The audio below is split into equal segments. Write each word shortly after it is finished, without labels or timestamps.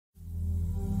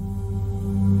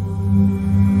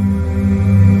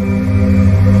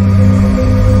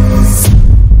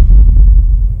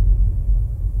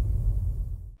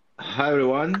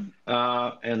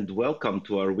welcome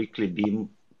to our weekly Beam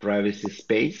privacy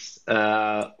space.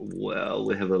 Well,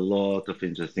 we have a lot of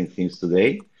interesting things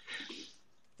today.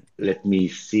 Let me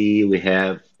see. We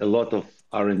have a lot of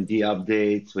R&D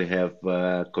updates. We have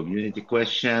community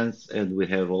questions, and we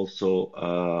have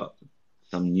also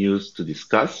some news to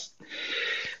discuss.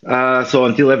 So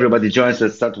until everybody joins,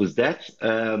 let's start with that.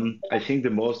 I think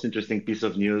the most interesting piece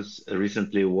of news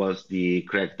recently was the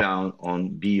crackdown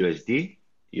on BUSD.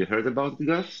 You heard about it,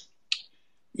 Gus?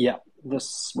 Yeah,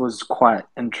 this was quite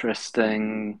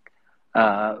interesting.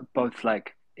 Both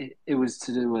like it was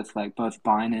to do with like both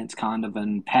Binance kind of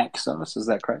and Paxos, is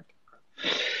that correct?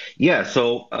 Yeah,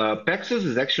 so Paxos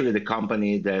is actually the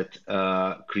company that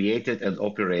created and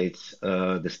operates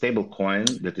the stable coin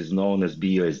that is known as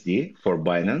BUSD for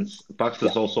Binance. Yeah.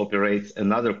 Paxos also operates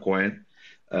another coin,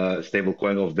 stable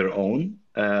coin of their own,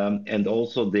 and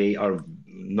also they are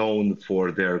known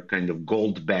for their kind of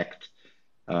gold-backed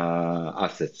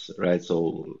assets, right?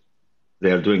 So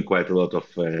they are doing quite a lot of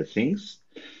things.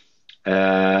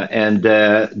 And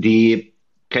the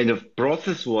kind of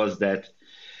process was that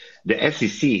the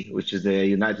SEC, which is the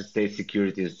United States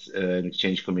Securities and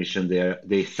Exchange Commission,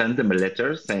 they send them a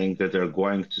letter saying that they're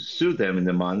going to sue them in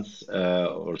a month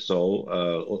or so,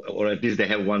 or at least they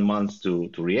have 1 month to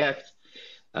react,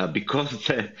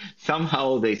 because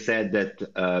somehow they said that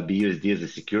BUSD is a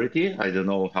security. I don't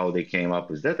know how they came up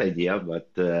with that idea,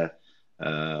 but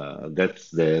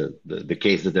that's the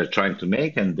case that they're trying to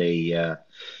make, and they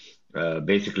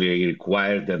basically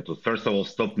required them to first of all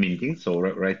stop minting. So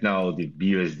right now the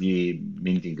BUSD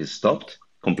minting is stopped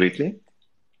completely.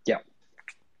 Yeah.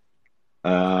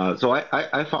 So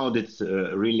I found it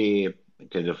really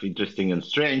kind of interesting and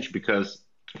strange because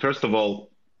first of all,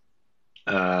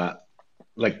 uh,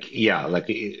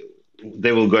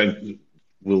 they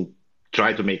will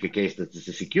try to make a case that it's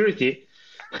a security,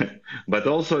 but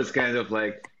also it's kind of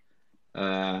like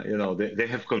they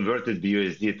have converted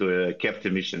BUSD to a capped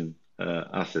emission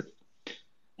asset.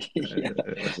 Yeah.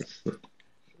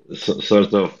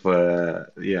 Sort of,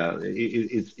 yeah,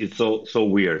 it's so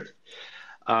weird.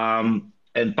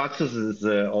 And Paxos is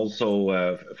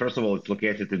also, first of all, it's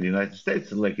located in the United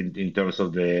States, like in terms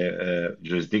of the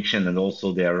jurisdiction, and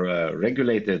also they're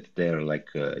regulated. They're like,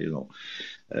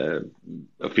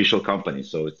 official company.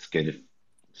 So it's kind of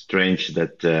strange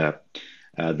that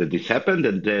this happened.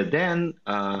 And then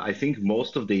I think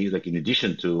most of the, like, in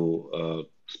addition to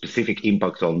specific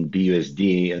impact on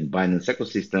BUSD and Binance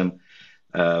ecosystem,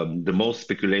 the most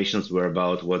speculations were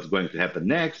about what's going to happen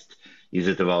next. Is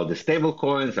it about the stable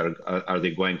coins? Are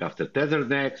they going after Tether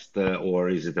next? Or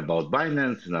is it about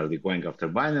Binance? And are they going after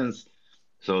Binance?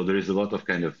 So there is a lot of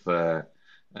kind of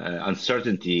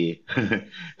uncertainty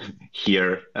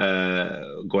here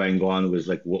going on with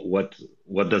like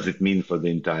what does it mean for the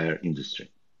entire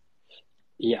industry?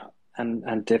 Yeah.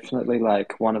 And definitely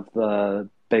like one of the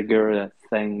bigger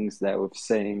things that we've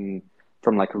seen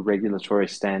from like a regulatory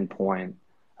standpoint,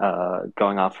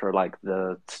 going after like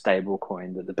the stable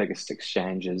coin that the biggest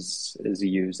exchanges is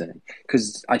using.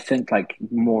 Because I think like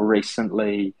more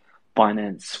recently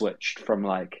Binance switched from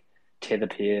like Tether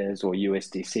pairs or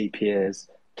USDC pairs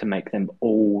to make them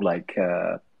all like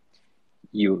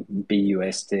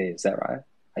BUSD, is that right?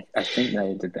 I think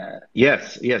they did that.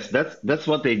 Yes, that's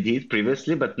what they did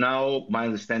previously, but now my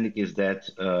understanding is that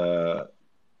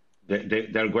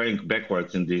they're going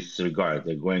backwards in this regard.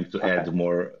 They're going to Okay. add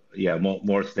more, yeah,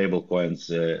 more stable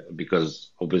coins because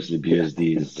obviously Yeah.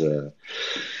 BUSD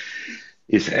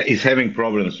is having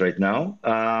problems right now.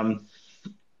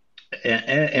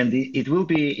 And it will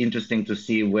be interesting to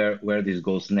see where this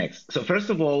goes next. So first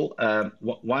of all,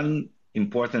 one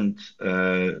important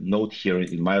note here,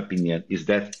 in my opinion, is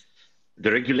that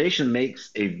the regulation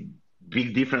makes a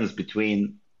big difference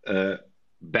between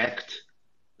backed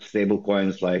stable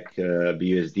coins like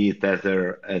BUSD,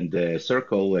 Tether, and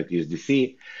Circle like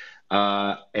USDC,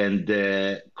 and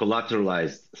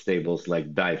collateralized stables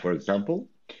like DAI, for example,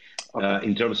 Okay.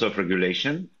 in terms of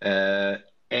regulation.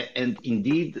 And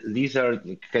indeed, these are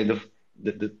kind of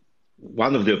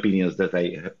one of the opinions that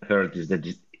I heard is that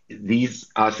these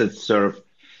assets serve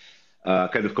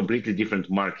kind of completely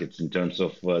different markets in terms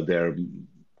of their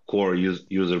core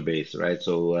user base, right?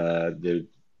 So the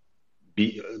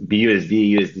BUSD,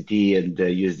 USDT, and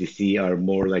USDC are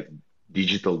more like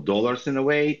digital dollars in a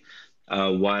way.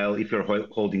 While if you're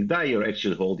holding DAI, you're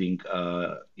actually holding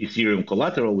Ethereum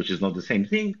collateral, which is not the same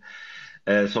thing.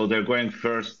 So they're going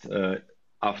first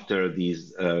after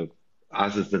these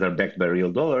assets that are backed by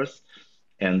real dollars.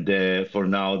 And for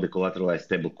now, the collateralized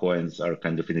stable coins are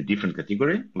kind of in a different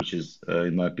category, which is,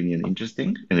 in my opinion,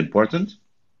 interesting and important.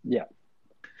 Yeah.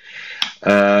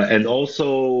 And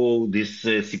also this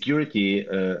securities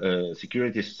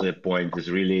point is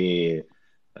really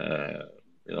uh,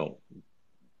 you know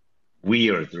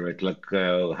weird, right? Like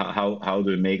how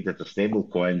do we make that a stable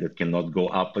coin that cannot go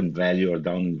up in value or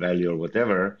down in value or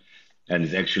whatever, and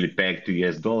is actually pegged to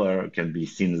US dollar can be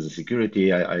seen as a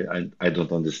security? I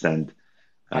don't understand.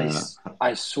 Uh,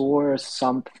 I saw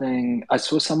something, I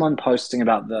saw someone posting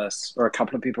about this, or a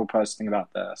couple of people posting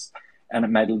about this, and it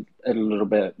made it a little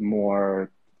bit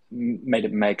more, made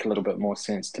it make a little bit more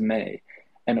sense to me.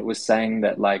 And it was saying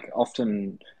that, like,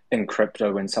 often in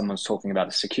crypto, when someone's talking about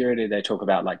a security, they talk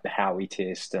about like the Howey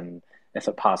test, and if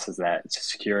it passes that, it's a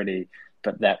security.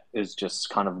 But that is just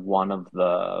kind of one of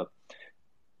the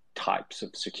types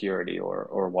of security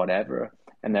or whatever.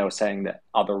 And they were saying that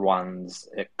other ones,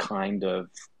 it kind of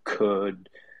could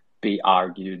be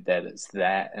argued that it's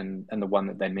that. And the one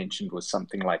that they mentioned was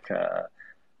something like a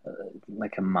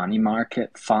money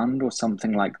market fund or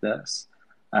something like this.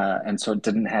 And so it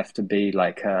didn't have to be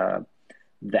like the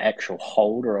actual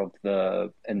holder of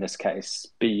the, in this case,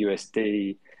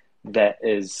 BUSD that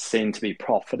is seen to be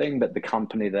profiting, but the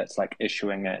company that's like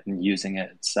issuing it and using it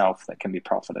itself that can be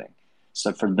profiting.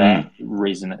 So for that mm.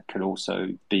 reason, it could also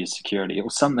be a security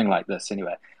or something like this.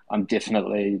 Anyway, I'm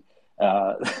definitely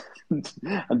uh,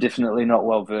 I'm definitely not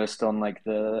well versed on like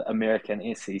the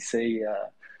American SEC,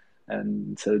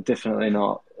 and so definitely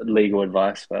not legal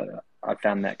advice. But I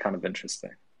found that kind of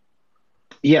interesting.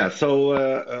 Yeah,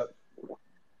 so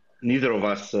neither of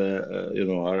us,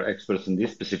 are experts in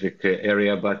this specific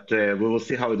area, but we will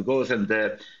see how it goes. And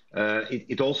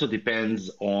it also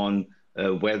depends on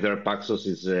whether Paxos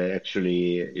is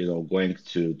actually, going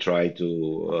to try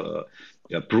to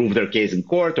prove their case in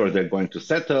court, or they're going to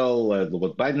settle,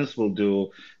 what Biden's will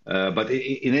do. But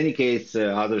in any case,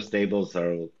 other stables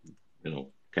are,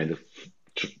 kind of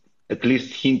tr at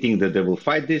least hinting that they will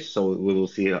fight this. So we will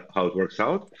see how it works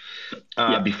out.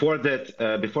 Yeah, Before that,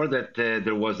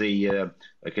 there was a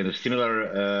kind of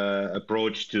similar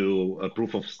approach to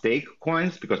proof of stake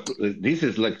coins, because this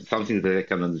is like something that I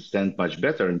can understand much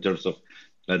better in terms of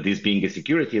this being a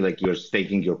security, like you're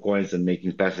staking your coins and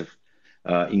making passive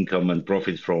income and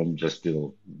profit from just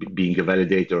being a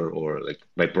validator or like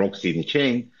by proxy in a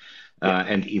chain. yeah.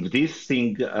 And if this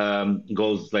thing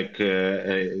goes like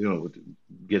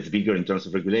gets bigger in terms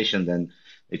of regulation, then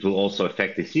it will also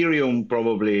affect Ethereum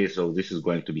probably. So this is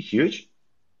going to be huge.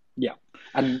 Yeah,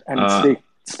 and Uh,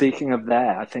 speaking of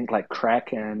that, I think like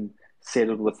Kraken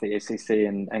settled with the SEC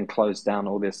and closed down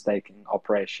all their staking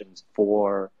operations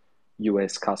for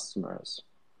US customers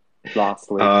last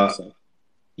week or uh, so.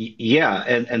 yeah,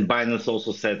 and Binance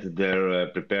also said that they're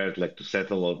prepared like to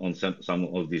settle on some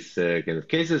of these kind of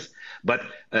cases. But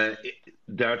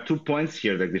there are 2 points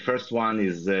here. Like the first one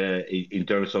is in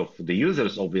terms of the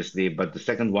users, obviously, but the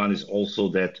second one is also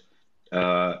that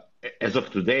uh, as of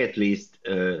today, at least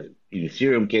in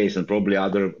Ethereum case and probably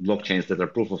other blockchains that are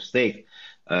proof of stake,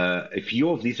 a few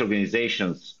of these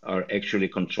organizations are actually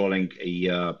controlling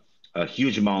a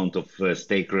huge amount of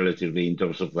stake relatively in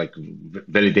terms of like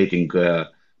validating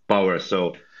power.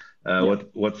 So Yeah,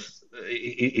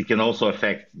 it can also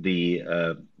affect the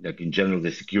like in general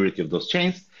the security of those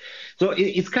chains. So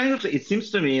it's kind of it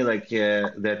seems to me like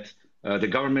that the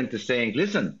government is saying,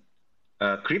 listen,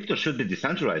 crypto should be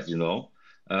decentralized.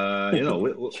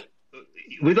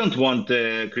 We don't want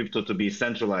crypto to be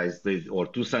centralized or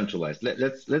too centralized.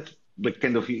 Let's like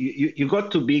kind of you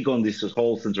got too big on this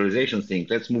whole centralization thing.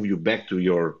 Let's move you back to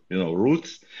your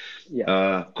roots.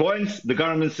 yeah, Coins, the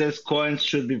government says coins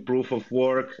should be proof of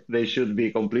work. They should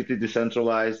be completely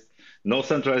decentralized, no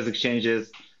centralized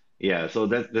exchanges. Yeah, so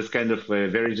that's kind of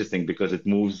very interesting because it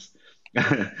moves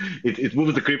it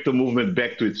moves the crypto movement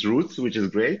back to its roots, which is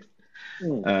great.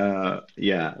 mm,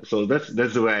 Yeah, so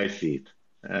that's the way I see it.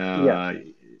 yeah.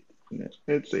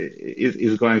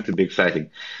 It's going to be exciting,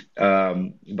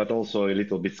 but also a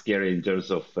little bit scary in terms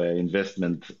of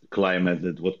investment climate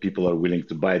and what people are willing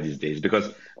to buy these days. Because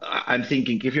I'm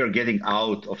thinking if you're getting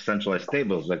out of centralized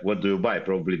stables, like what do you buy?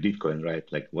 Probably Bitcoin, right?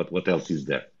 Like what else is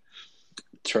there?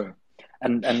 True.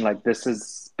 And like this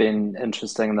has been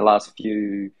interesting in the last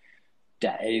few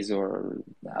days, or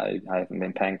I haven't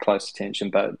been paying close attention,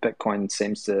 but Bitcoin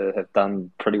seems to have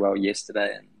done pretty well yesterday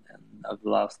and over the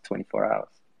last 24 hours,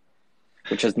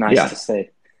 which is nice to Yeah, see.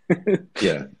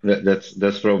 yeah,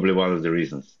 that's probably one of the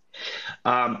reasons.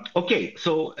 Okay,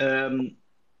 so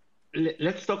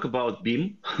let's talk about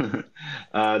Beam.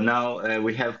 Now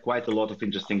we have quite a lot of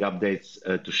interesting updates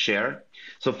to share.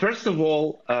 So first of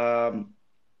all,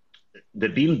 the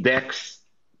Beam DEX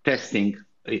testing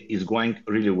is going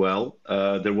really well.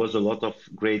 There was a lot of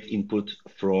great input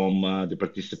from the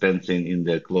participants in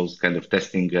the closed kind of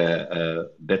testing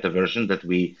beta version that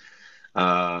we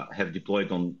have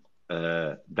deployed on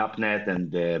 .NET,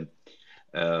 and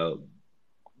uh,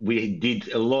 we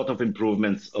did a lot of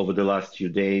improvements over the last few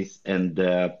days, and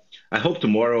I hope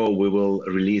tomorrow we will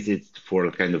release it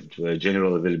for kind of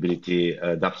general availability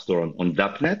App Store on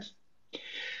 .NET.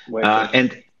 Wicked.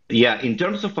 And yeah, in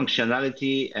terms of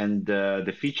functionality and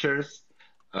the features,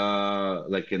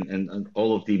 like and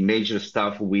all of the major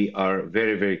stuff, we are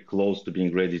very, very close to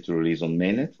being ready to release on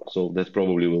mainnet. So that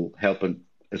probably will happen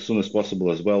as soon as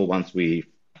possible as well once we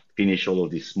finish all of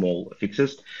these small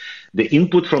fixes. The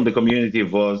input from the community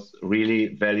was really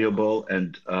valuable,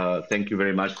 and thank you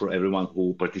very much for everyone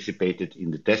who participated in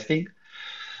the testing.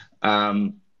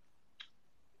 Um,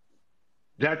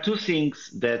 There are two things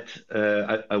that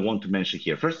I want to mention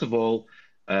here. First of all,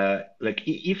 like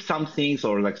if some things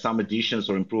or like some additions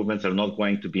or improvements are not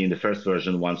going to be in the first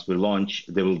version once we launch,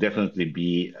 they will definitely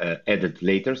be added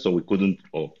later. So we couldn't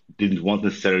or didn't want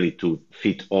necessarily to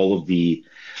fit all of the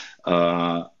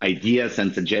ideas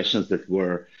and suggestions that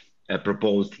were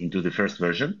proposed into the first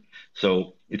version.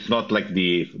 So it's not like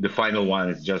the final one,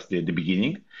 it's just the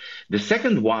beginning. The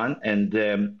second one, and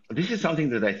this is something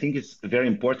that I think is very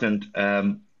important.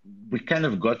 We kind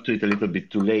of got to it a little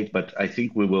bit too late, but I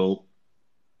think we will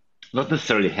not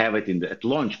necessarily have it at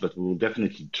launch, but we will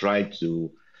definitely try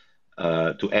to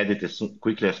add it as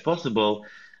quickly as possible.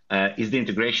 Is the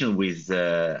integration with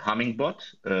Hummingbot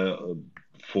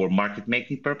for market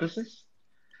making purposes.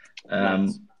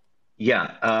 Nice.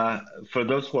 Yeah, for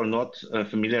those who are not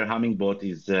familiar, Hummingbot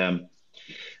is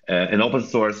an open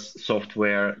source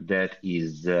software that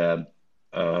is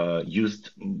used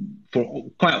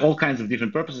for all kinds of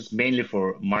different purposes, mainly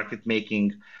for market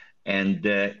making, and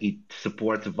it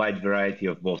supports a wide variety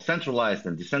of both centralized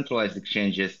and decentralized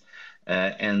exchanges.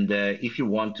 And if you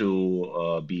want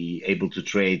to be able to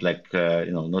trade, like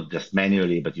not just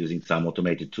manually, but using some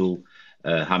automated tool,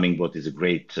 Hummingbot is a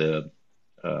great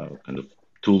kind of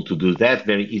tool to do that.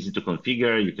 Very easy to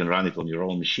configure. You can run it on your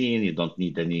own machine. You don't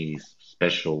need any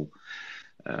special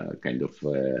kind of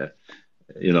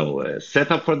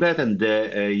setup for that, and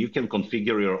you can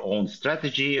configure your own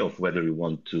strategy of whether you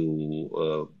want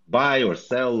to buy or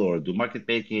sell or do market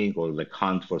making or like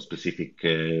hunt for specific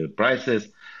prices.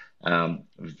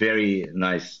 Very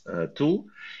nice tool.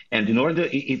 And in order,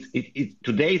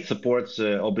 today it supports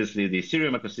obviously the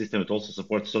Ethereum ecosystem. It also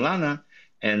supports Solana,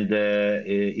 and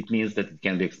it means that it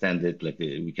can be extended. Like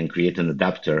we can create an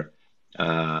adapter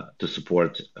to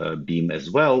support Beam as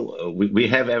well. We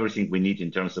have everything we need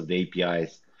in terms of the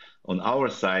APIs on our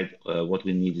side. What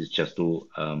we need is just to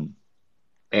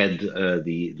add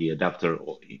the adapter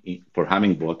for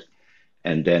Hummingbot,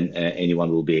 and then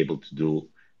anyone will be able to do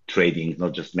trading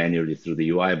not just manually through the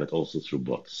UI, but also through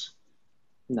bots.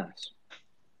 Nice.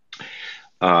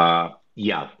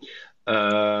 Yeah.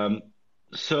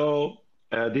 So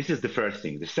this is the first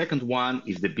thing. The second one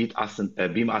is the Beam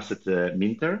Asset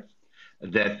Minter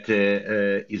that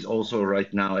is also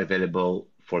right now available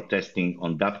for testing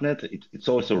on .NET. It's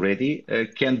also ready.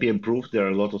 Can be improved. There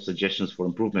are a lot of suggestions for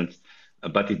improvements,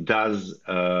 but it does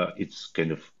its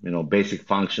kind of basic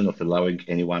function of allowing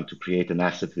anyone to create an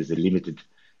asset with a limited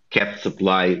capped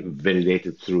supply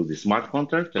validated through the smart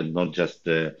contract and not just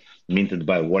minted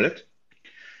by a wallet.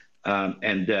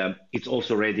 And it's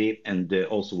also ready and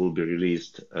also will be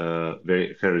released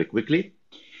fairly quickly.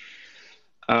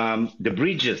 The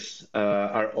bridges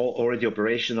are already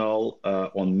operational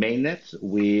on mainnet.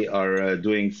 We are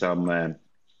doing some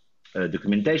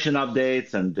documentation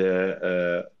updates, and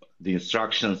the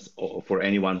instructions for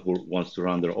anyone who wants to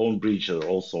run their own bridge are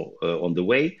also on the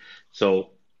way.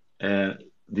 So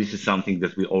this is something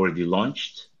that we already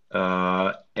launched.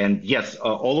 And yes,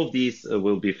 all of these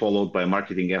will be followed by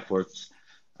marketing efforts,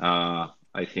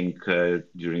 I think,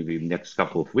 during the next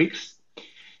couple of weeks.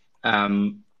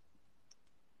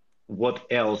 What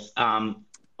else?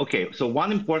 Okay, so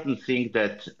one important thing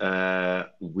that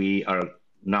we are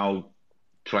now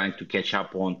trying to catch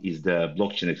up on is the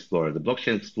Blockchain Explorer. The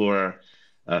Blockchain Explorer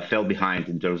fell behind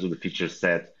in terms of the feature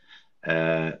set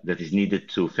that is needed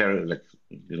to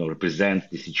represent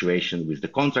the situation with the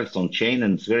contracts on chain,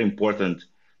 and it's very important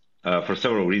for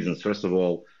several reasons. First of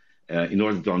all, in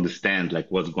order to understand like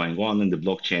what's going on in the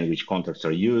blockchain, which contracts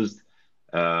are used,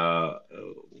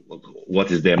 what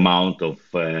is the amount of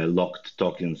locked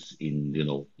tokens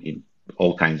in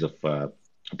all kinds of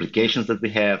applications that we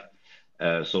have.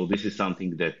 So this is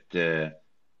something that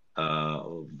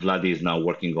Vladi is now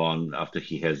working on after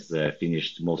he has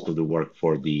finished most of the work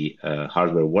for the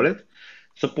hardware wallet.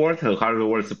 support. Hardware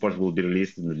wallet support will be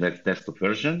released in the next desktop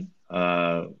version.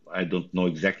 I don't know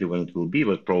exactly when it will be,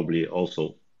 but probably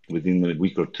also within a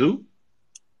week or two.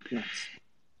 Nice.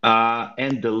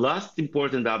 And the last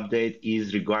important update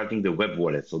is regarding the web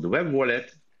wallet. So the web wallet,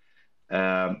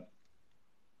 um,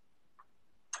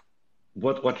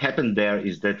 what happened there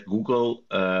is that Google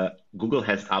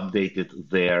has updated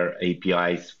their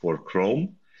APIs for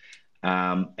Chrome,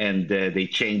 and they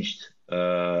changed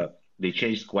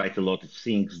quite a lot of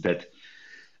things that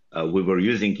we were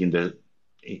using in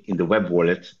the web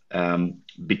wallet,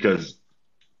 because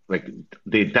like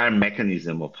the entire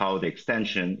mechanism of how the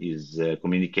extension is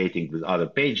communicating with other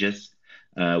pages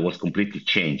was completely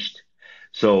changed.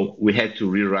 So we had to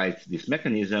rewrite this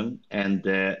mechanism, and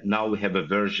now we have a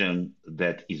version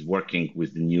that is working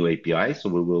with the new API. So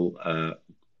we will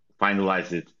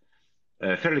finalize it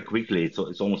fairly quickly.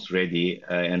 It's almost ready,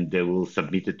 and they will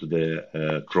submit it to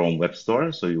the Chrome Web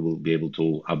Store, so you will be able to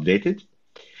update it.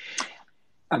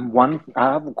 And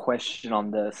I have a question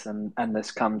on this, and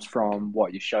this comes from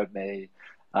what you showed me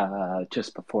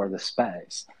just before the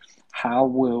space. How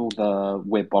will the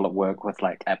web wallet work with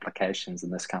like applications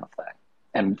and this kind of thing?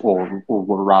 And or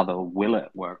rather, will it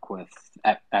work with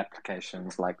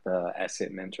applications like the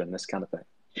Asset Mentor and this kind of thing?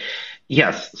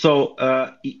 Yes, so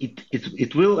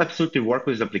it will absolutely work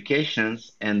with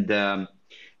applications, and uh,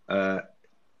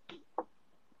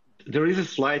 there is a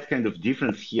slight kind of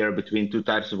difference here between two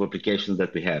types of applications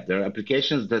that we have. There are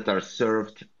applications that are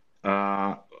served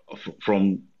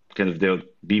from kind of the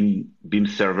Beam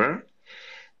server.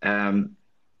 Um,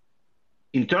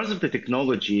 in terms of the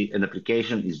technology, an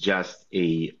application is just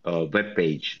a web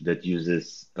page that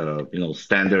uses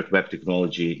standard web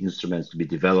technology instruments to be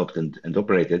developed and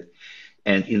operated.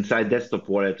 And inside Desktop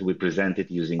Wallet, we present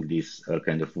it using this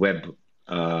kind of web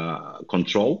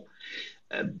control.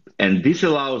 And this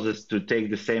allows us to take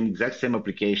the exact same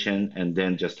application and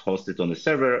then just host it on a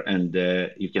server, and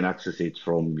you can access it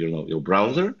from your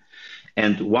browser.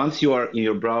 And once you are in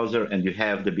your browser and you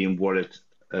have the Beam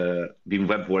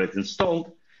Web Wallet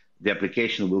installed, the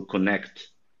application will connect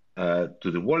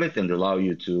to the wallet and allow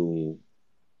you to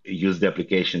use the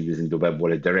application using the web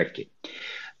wallet directly.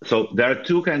 So there are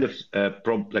two kind of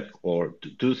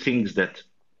two things that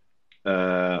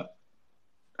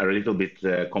are a little bit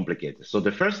complicated. So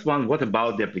the first one, what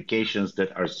about the applications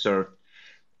that are served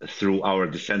through our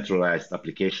decentralized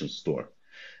application store?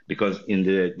 Because in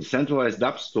the decentralized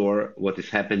app store, what is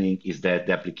happening is that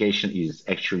the application is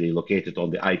actually located on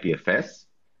the IPFS.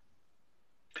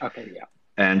 Okay, yeah.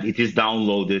 And it is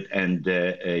downloaded and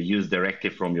used directly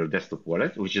from your desktop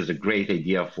wallet, which is a great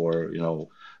idea for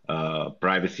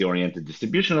privacy-oriented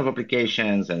distribution of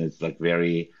applications, and it's like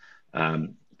very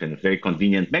kind of very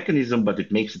convenient mechanism, but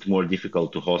it makes it more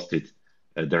difficult to host it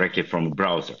directly from a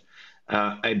browser.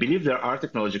 I believe there are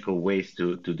technological ways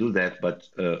to do that, but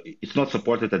it's not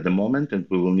supported at the moment, and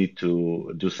we will need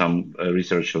to do some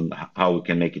research on how we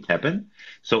can make it happen.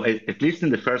 So at least in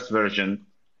the first version,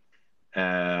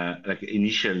 like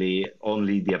initially,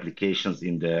 only the applications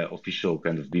in the official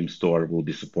kind of Beam store will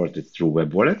be supported through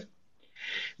Web Wallet.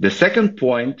 The second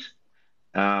point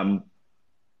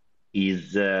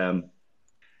is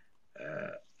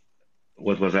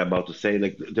what was I about to say?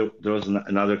 Like there was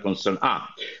another concern.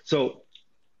 So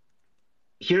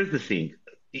here's the thing.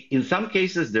 In some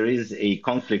cases, there is a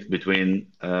conflict between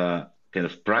kind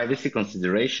of privacy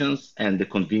considerations and the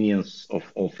convenience of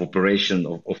operation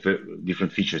of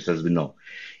different features, as we know.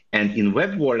 And in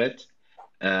Web Wallet,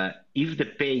 if the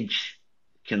page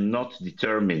cannot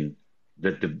determine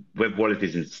that the Web Wallet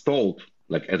is installed,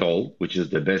 like at all, which is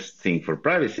the best thing for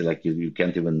privacy, like you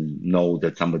can't even know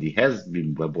that somebody has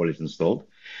been Web Wallet installed,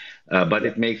 but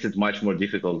it makes it much more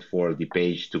difficult for the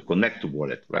page to connect to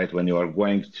Wallet, right? When you are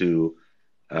going to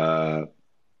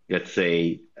let's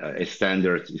say, a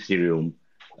standard Ethereum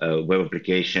web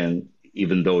application,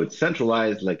 even though it's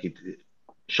centralized, like it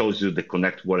shows you the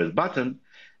connect wallet button.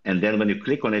 And then when you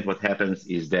click on it, what happens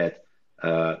is that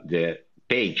the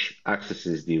page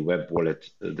accesses the web wallet,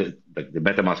 the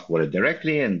MetaMask wallet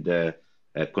directly and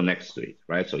connects to it,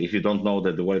 right? So if you don't know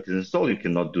that the wallet is installed, you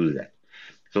cannot do that.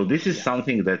 So this is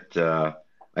something that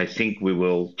I think we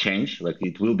will change. Like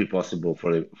it will be possible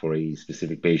for a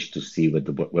specific page to see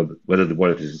whether the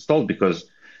wallet is installed, because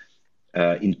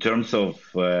in terms of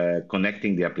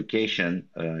connecting the application,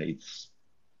 it's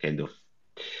kind of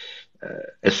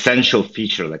essential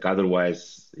feature. Like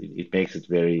otherwise, it makes it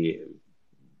very,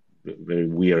 very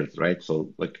weird, right?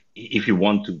 So like if you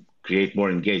want to create more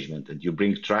engagement and you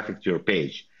bring traffic to your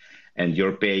page, and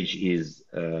your page is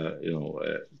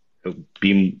a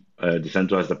Beam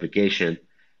decentralized application,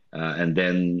 and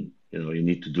then you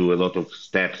need to do a lot of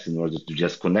steps in order to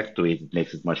just connect to it. It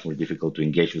makes it much more difficult to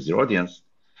engage with your audience.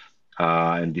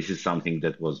 And this is something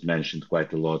that was mentioned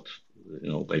quite a lot,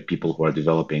 by people who are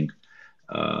developing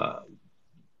uh,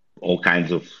 all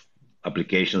kinds of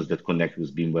applications that connect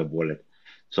with Beam Web Wallet.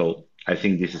 So I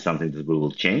think this is something that we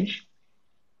will change.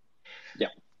 Yeah.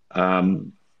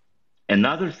 Um,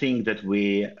 Another thing that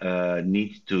we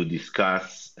need to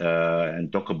discuss and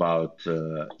talk about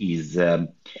is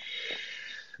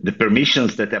the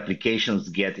permissions that applications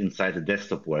get inside the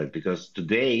desktop world. Because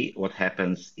today, what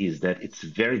happens is that it's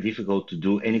very difficult to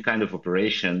do any kind of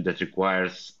operation that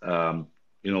requires,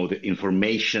 the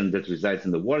information that resides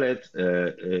in the wallet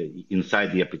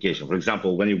inside the application. For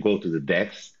example, when you go to the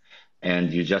DEX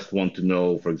and you just want to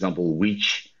know, for example,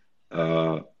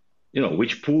 uh,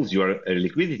 which pools you are a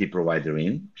liquidity provider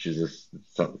in, which is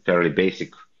a fairly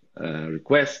basic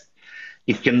request,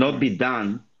 it cannot be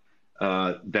done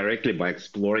directly by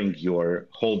exploring your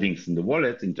holdings in the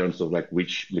wallet in terms of like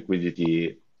which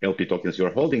liquidity LP tokens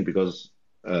you're holding, because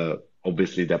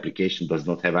obviously the application does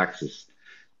not have access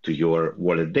to your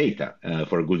wallet data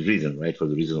for a good reason, right? For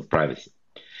the reason of privacy.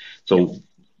 Yeah. So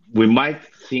we might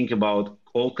think about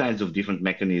all kinds of different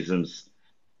mechanisms,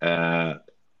 uh,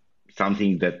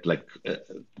 something that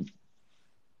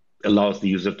allows the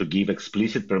user to give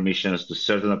explicit permissions to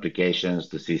certain applications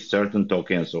to see certain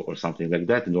tokens, or something like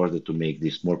that, in order to make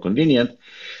this more convenient.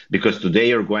 Because today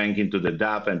you're going into the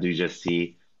DApp and you just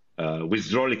see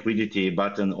withdraw liquidity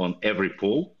button on every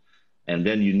pool. And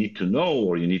then you need to know,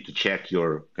 or you need to check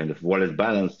your kind of wallet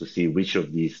balance to see which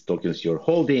of these tokens you're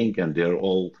holding. And they're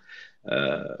all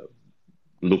uh,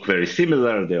 look very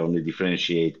similar. They only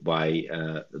differentiate by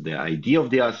the ID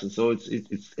of the asset. So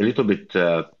it's a little bit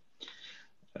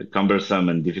cumbersome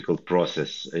and difficult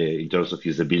process in terms of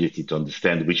usability to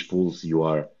understand which pools you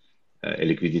are a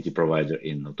liquidity provider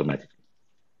in automatically.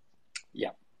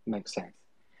 Yeah. Makes sense.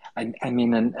 I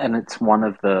mean, and it's one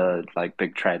of the like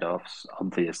big trade-offs,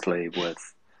 obviously,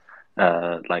 with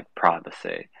like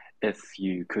privacy. If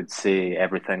you could see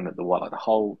everything that the wallet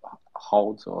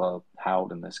holds or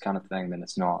held and this kind of thing, then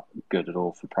it's not good at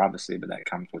all for privacy. But that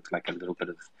comes with like a little bit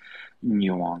of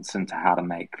nuance into how to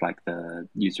make like the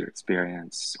user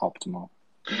experience optimal.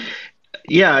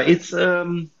 Yeah, it's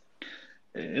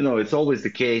always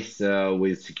the case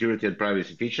with security and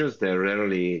privacy features. They're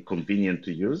rarely convenient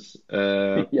to use.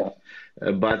 Yeah.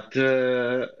 But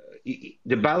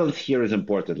the balance here is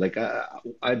important. Like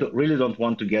I really don't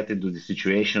want to get into the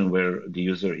situation where the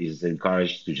user is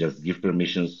encouraged to just give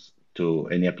permissions to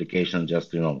any application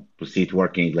just to see it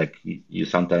working. Like you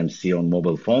sometimes see on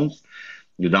mobile phones,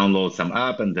 you download some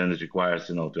app and then it requires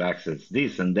to access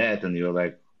this and that, and you're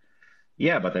like,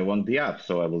 yeah, but I want the app,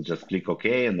 so I will just click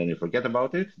OK, and then you forget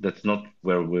about it. That's not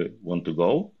where we want to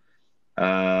go.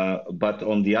 But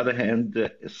on the other hand,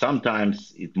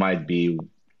 sometimes it might be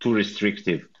too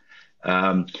restrictive.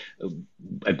 Um,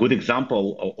 a good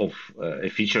example of a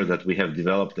feature that we have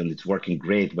developed and it's working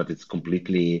great, but it's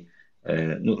completely,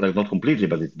 not completely,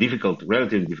 but it's difficult,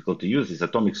 relatively difficult to use, is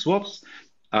atomic swaps.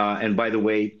 And by the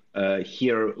way,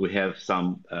 here we have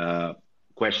some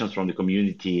questions from the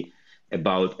community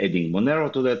about adding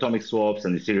Monero to the atomic swaps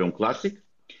and Ethereum Classic.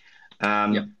 Yeah.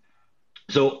 Um,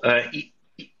 so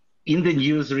in the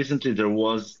news recently, there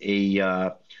was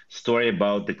a story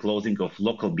about the closing of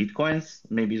local Bitcoins.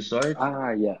 Maybe you saw it.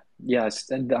 Yeah. Yes.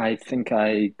 And I think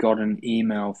I got an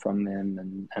email from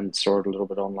them and saw it a little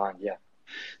bit online. Yeah.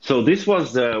 So this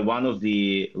was one of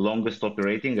the longest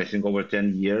operating, I think over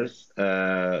 10 years,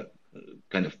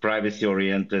 kind of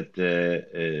privacy-oriented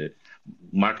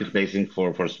marketplacing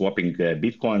for swapping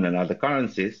Bitcoin and other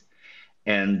currencies.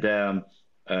 And uh,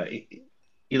 it-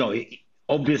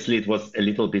 obviously it was a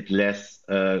little bit less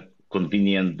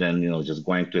convenient than just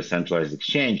going to a centralized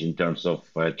exchange in terms of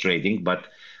trading, but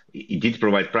it did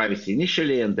provide privacy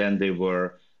initially, and then they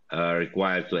were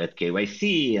required to add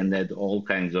KYC and add all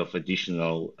kinds of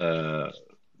additional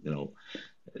you know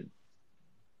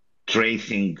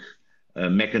tracing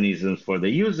mechanisms for the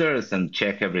users and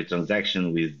check every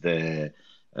transaction with the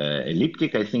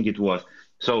elliptic, I think it was.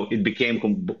 So it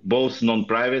became both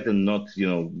non-private and not,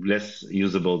 less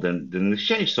usable than an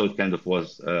exchange. So it kind of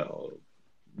was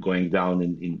going down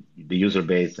in the user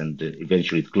base, and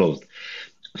eventually it closed.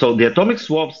 So the atomic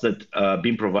swaps that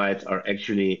Beam provides are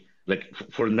actually like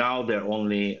for now they're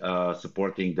only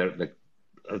supporting their like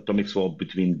atomic swap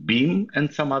between Beam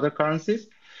and some other currencies.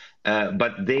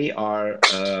 But they are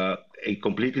a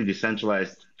completely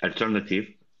decentralized alternative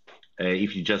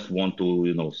if you just want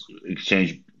to,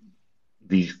 exchange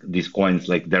these coins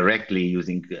like directly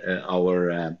using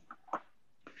our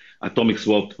atomic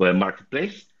swap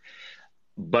marketplace.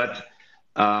 But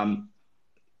Um,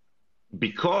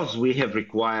 because we have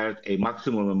required a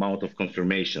maximum amount of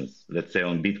confirmations, let's say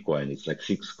on Bitcoin, it's like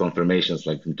six confirmations,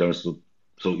 like in terms of,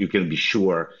 so you can be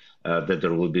sure that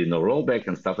there will be no rollback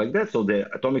and stuff like that. So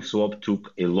the atomic swap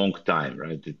took a long time,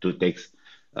 right? It takes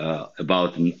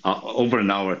about over an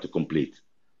hour to complete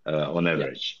on Yeah.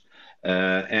 average.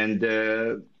 And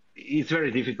it's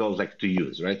very difficult like to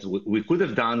use, right? So we could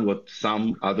have done what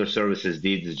some other services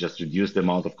did, is just reduce the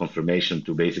amount of confirmation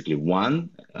to basically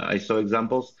one. I saw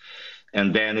examples,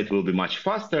 and then it will be much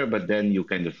faster, but then you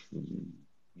kind of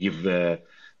give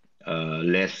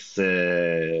less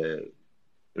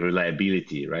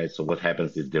reliability, right? So what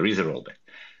happens if there is a rollback?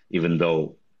 Even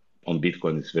though on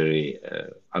Bitcoin it's very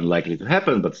unlikely to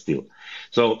happen, but still.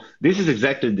 So this is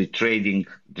exactly the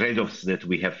trade-offs that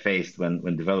we have faced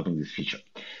when developing this feature.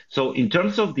 So in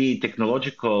terms of the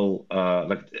technological,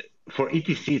 like for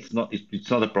ETC, it's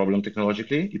not a problem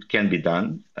technologically. It can be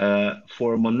done.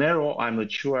 For Monero, I'm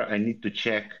not sure. I need to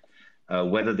check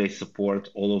whether they support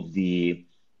all of the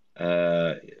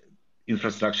uh,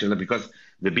 infrastructure, because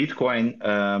the Bitcoin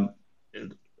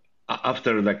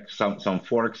after like some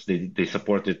forks, they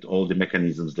supported all the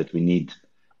mechanisms that we need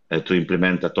to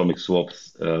implement atomic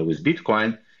swaps with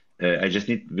Bitcoin. I just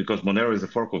need, because Monero is a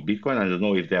fork of Bitcoin. I don't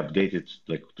know if they updated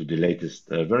like to the latest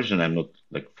version. I'm not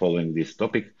like following this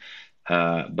topic,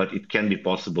 but it can be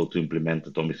possible to implement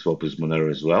atomic swap with Monero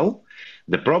as well.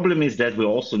 The problem is that we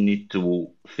also need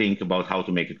to think about how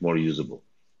to make it more usable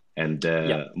and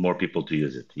Yeah. more people to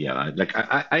use it. Yeah, like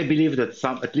I believe that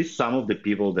at least some of the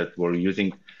people that were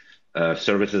using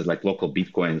services like local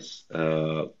Bitcoins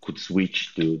could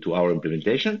switch to our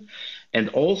implementation. And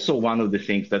also one of the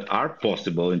things that are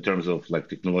possible in terms of like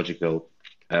technological,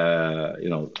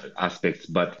 aspects,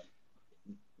 but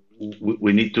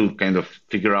we need to kind of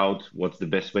figure out what's the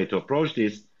best way to approach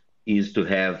this is to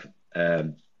have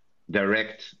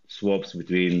direct swaps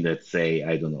between, let's say,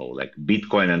 I don't know, like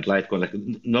Bitcoin and Litecoin, like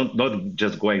not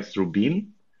just going through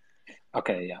Beam.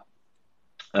 Okay. Yeah.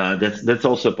 That's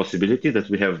also a possibility that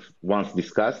we have once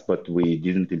discussed, but we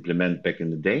didn't implement back in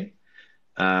the day.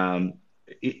 Um,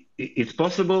 it's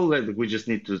possible that we just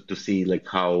need to see like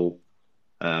how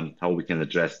we can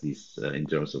address this in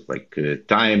terms of like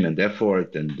time and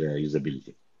effort and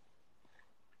usability.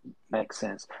 Makes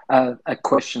sense. A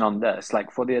question on this,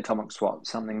 like for the atomic swap,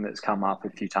 something that's come up a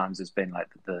few times has been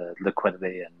like the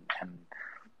liquidity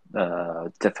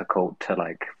and difficult to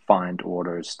like find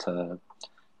orders to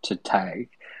take.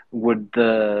 Would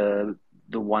the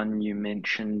one you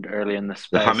mentioned earlier in the The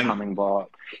space, humming, Hummingbot,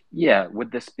 yeah,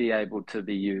 would this be able to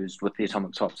be used with the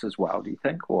atomic swaps as well, do you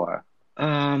think, or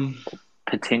um,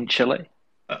 potentially?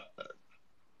 uh,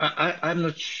 I'm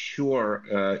not sure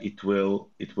it will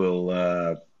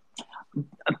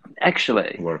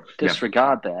Actually, work. Yeah.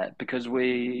 disregard that because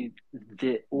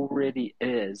there already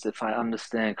is, if I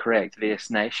understand correct, VS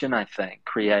Nation, I think,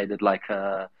 created like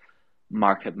a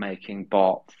market making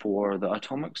bot for the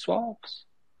atomic swaps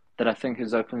that I think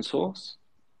is open source.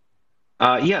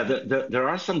 Yeah, there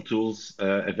are some tools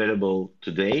available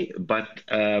today, but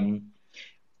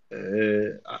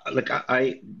like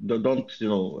I don't,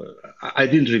 I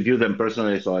didn't review them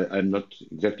personally, so I'm not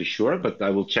exactly sure, but I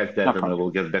will check No that and I problem.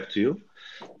 will get back to you.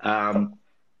 Um,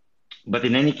 but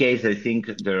in any case, I think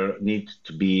there need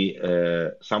to be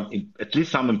at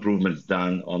least some improvements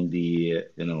done on the,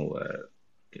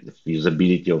 kind of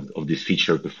usability of this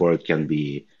feature before it can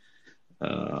be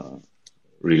uh,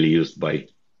 really used by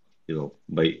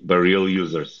by real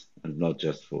users and not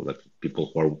just for like people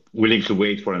who are willing to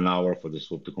wait for an hour for the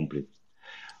swap to complete.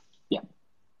 Yeah.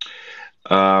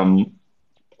 Um,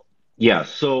 yeah,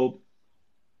 so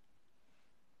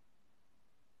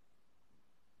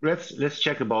let's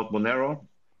check about Monero,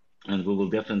 and we will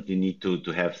definitely need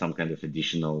to have some kind of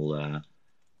additional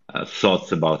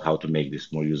thoughts about how to make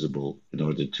this more usable in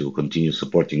order to continue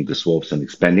supporting the swaps and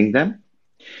expanding them.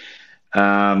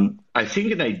 I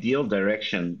think an ideal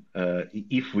direction,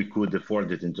 if we could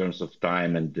afford it in terms of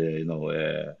time and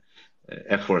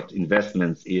effort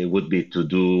investments, it would be to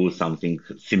do something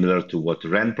similar to what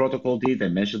REN protocol did. I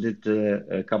mentioned it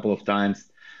a couple of times,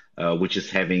 which is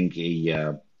having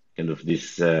a kind of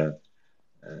this. So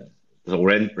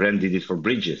REN did it for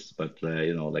bridges, but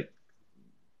like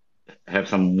have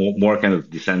some more kind of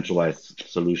decentralized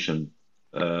solution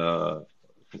for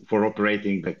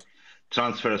operating like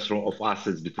transfers of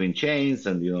assets between chains,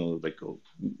 and like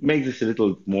make this a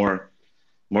little more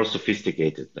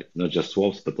sophisticated, like not just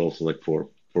swaps, but also like for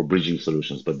bridging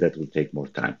solutions. But that will take more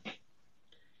time.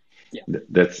 Yeah.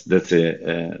 That's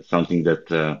a something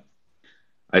that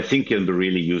I think can be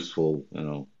really useful,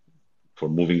 for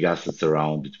moving assets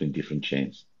around between different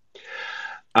chains.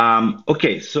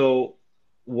 Okay, so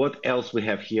what else we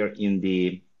have here in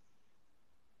the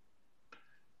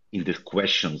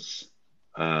questions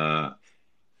uh,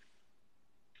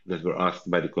 that were asked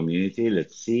by the community?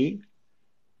 Let's see.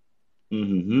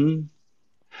 Mhm.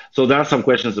 So there are some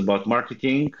questions about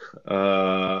marketing.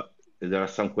 Uh, there are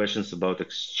some questions about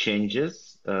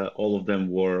exchanges. All of them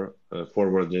were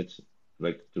forwarded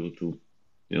like to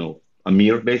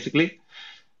Amir basically.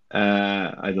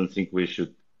 I don't think we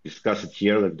should discuss it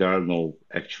here. Like there are no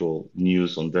actual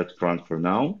news on that front for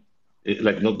now.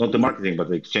 Like not the marketing, but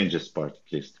the exchanges part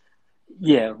at least.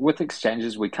 Yeah, with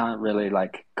exchanges, we can't really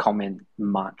like comment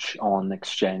much on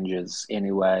exchanges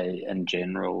anyway in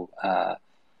general.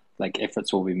 Like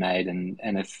efforts will be made, and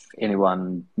if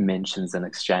anyone mentions an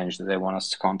exchange that they want us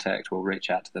to contact, we'll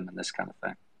reach out to them and this kind of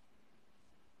thing.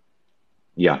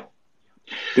 Yeah.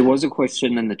 There was a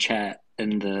question in the chat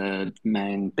in the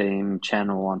main Beam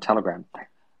channel on Telegram,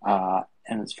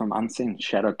 and it's from Unseen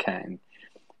Shadow King,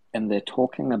 and they're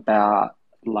talking about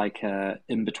like a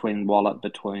in between wallet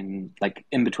between like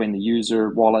in between the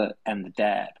user wallet and the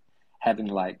dApp, having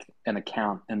like an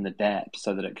account in the dApp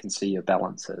so that it can see your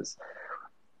balances.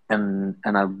 And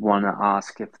I want to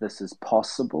ask if this is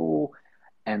possible,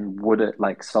 and would it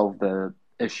like solve the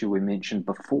issue we mentioned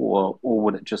before, or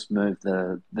would it just move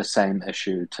the same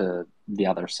issue to the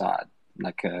other side,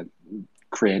 like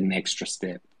create an extra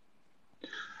step?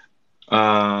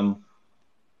 Um,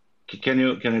 can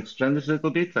you explain this a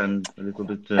little bit? I'm a little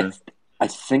bit. I th I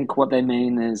think what they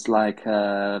mean is like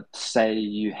say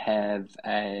you have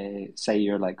a say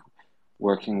you're like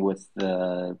working with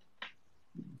the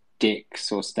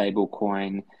DEX or stable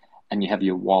coin and you have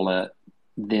your wallet,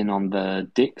 then on the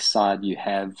DEX side you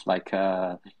have like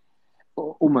a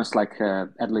almost like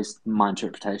at least my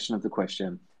interpretation of the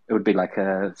question, it would be like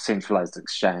a centralized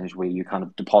exchange where you kind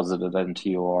of deposit it into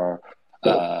your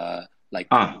uh, like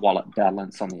Ah, wallet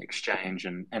balance on the exchange,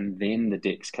 and then the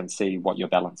DEX can see what your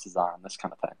balances are and this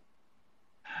kind of thing.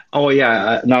 oh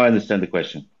yeah. Now I understand the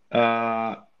question.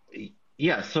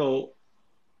 Yeah. So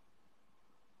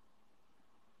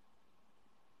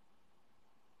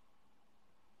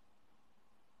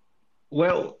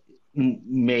well,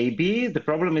 maybe the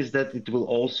problem is that it will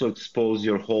also expose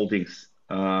your holdings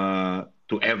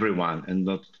to everyone and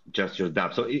not just your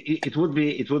DApp. So it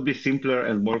would be simpler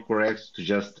and more correct to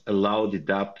just allow the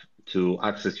DApp to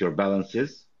access your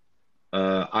balances,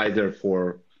 either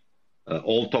for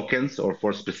all tokens or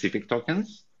for specific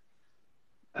tokens.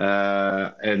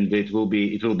 And it will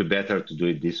be better to do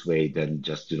it this way than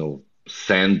just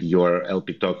send your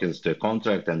LP tokens to a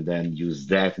contract and then use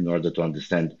that in order to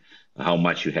understand how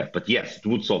much you have. But yes, it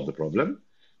would solve the problem.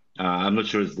 I'm not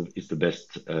sure it's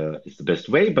the best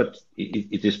way, but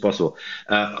it is possible.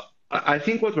 I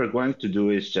think what we're going to do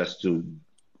is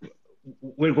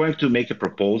we're going to make a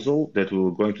proposal that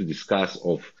we're going to discuss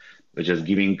of just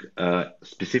giving a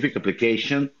specific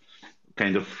application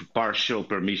kind of partial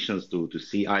permissions to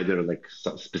see either like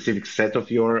some specific set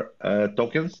of your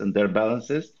tokens and their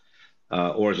balances,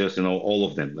 or just all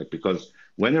of them. Like because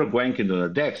when you're going into the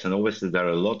DEX, and obviously there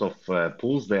are a lot of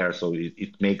pools there, so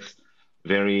it makes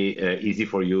very easy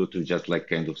for you to just like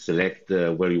kind of select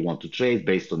where you want to trade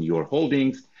based on your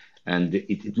holdings. And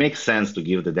it makes sense to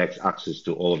give the DEX access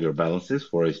to all of your balances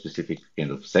for a specific kind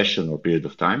of session or period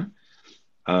of time.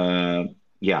 Uh,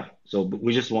 yeah, so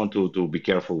we just want to be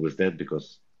careful with that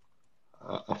because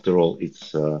after all,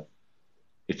 it's a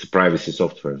privacy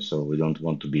software, so we don't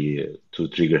want to be too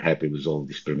trigger happy with all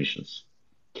these permissions.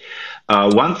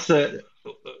 Once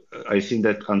I think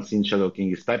that Unseen Shadow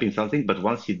King is typing something, but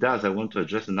once he does, I want to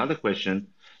address another question,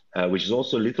 which is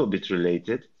also a little bit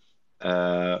related.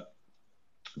 Uh,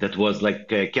 that was like,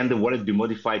 can the wallet be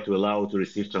modified to allow to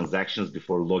receive transactions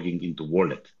before logging into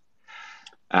wallet?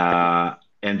 And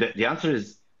the answer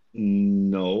is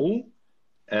no,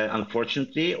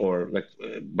 unfortunately, or like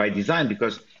by design,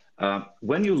 because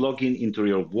when you log in into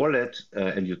your wallet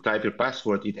and you type your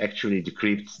password, it actually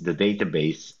decrypts the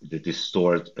database that is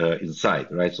stored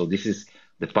inside, right? So this is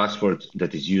the password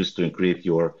that is used to encrypt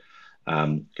your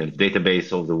kind of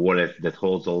database of the wallet that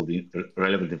holds all the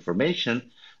relevant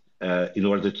information in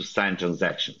order to sign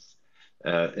transactions.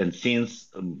 And since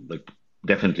like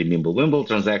definitely Mimblewimble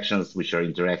transactions, which are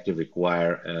interactive,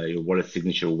 require your wallet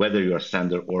signature, whether you are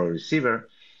sender or a receiver,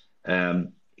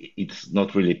 it's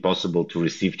not really possible to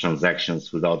receive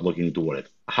transactions without logging into wallet.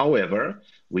 However,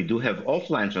 we do have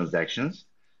offline transactions,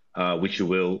 which you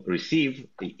will receive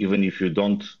even if you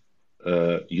don't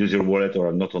use your wallet or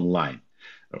are not online.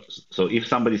 So if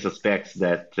somebody suspects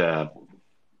that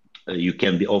you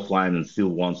can be offline and still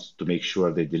wants to make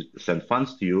sure they send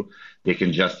funds to you, they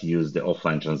can just use the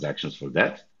offline transactions for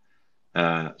that.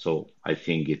 So I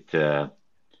think it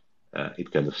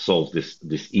kind of solves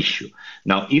this issue.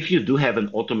 Now, if you do have an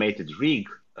automated rig,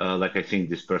 like I think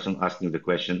this person asking the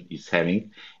question is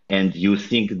having, and you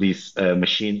think this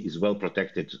machine is well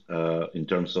protected in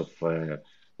terms of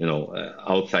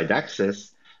outside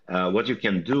access, what you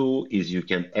can do is you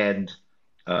can add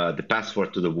the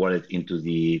password to the wallet into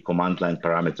the command line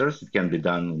parameters. It can be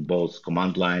done on both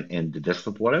command line and the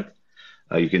desktop wallet.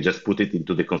 You can just put it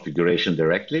into the configuration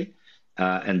directly,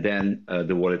 and then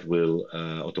the wallet will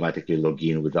automatically log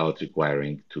in without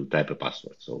requiring to type a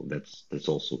password. So that's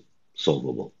also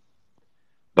solvable.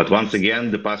 But once Nice.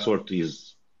 again, the password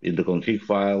is in the config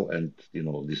file, and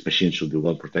this machine should be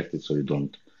well protected so you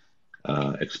don't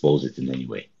expose it in any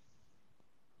way.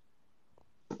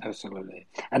 Absolutely.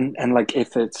 And like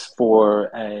if it's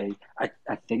for I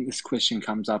think this question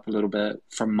comes up a little bit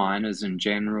from miners in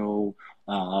general,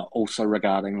 also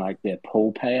regarding like their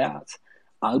pool payouts.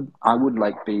 I would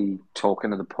like be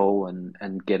talking to the pool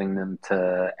and getting them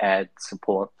to add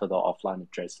support for the offline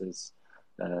addresses,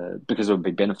 because it would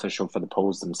be beneficial for the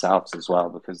pools themselves as well,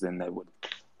 because then they would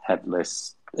have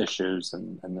less issues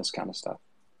and this kind of stuff.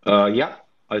 Yeah,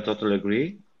 I totally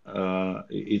agree.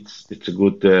 It's a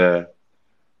good,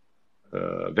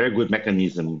 very good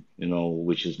mechanism,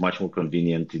 which is much more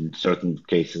convenient in certain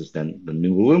cases than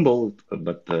Wimble.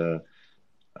 But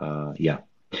yeah.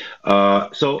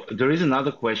 So there is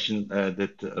another question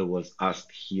that was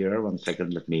asked here. One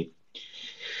second, let me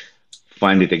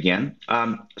find it again.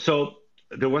 So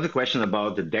there was a question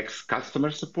about the DEX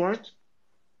customer support.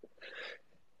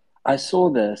 I saw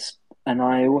this, and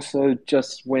I also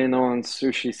just went on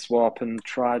Sushi Swap and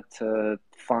tried to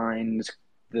find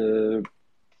the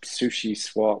Sushi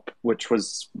Swap, which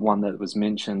was one that was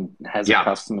mentioned has a Yeah,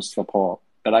 customer support,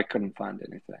 but I couldn't find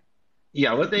anything.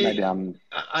 yeah. What Maybe they, I'm,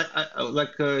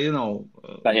 like,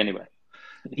 but anyway,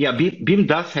 yeah, Beam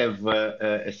does have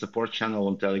a support channel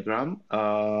on Telegram,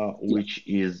 yeah, which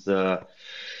is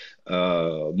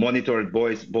monitored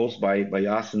both by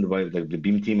us and by the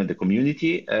Beam team and the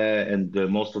community, and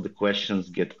most of the questions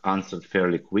get answered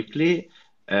fairly quickly.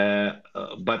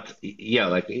 But yeah,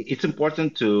 like it's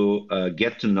important to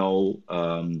get to know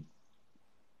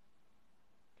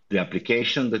the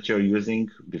application that you're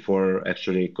using before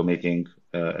actually committing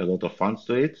a lot of funds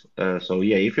to it. So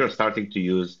yeah, if you're starting to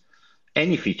use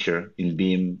any feature in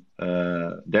Beam,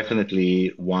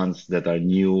 definitely ones that are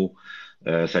new,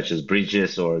 such as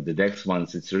bridges or the DEX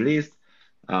once it's released,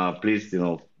 please,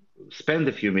 spend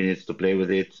a few minutes to play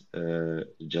with it,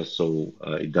 just so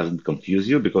it doesn't confuse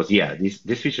you. Because yeah,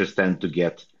 these features tend to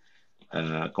get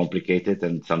complicated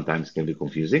and sometimes can be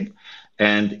confusing.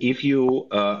 And if you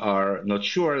are not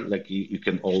sure, like you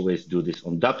can always do this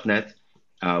on .NET,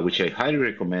 which I highly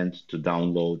recommend to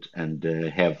download and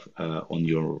have on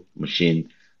your machine,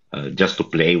 just to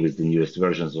play with the newest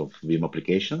versions of Vim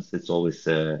applications. It's always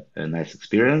a nice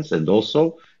experience. And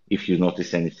also, if you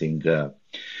notice anything, that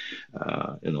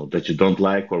you don't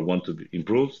like or want to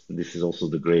improve, this is also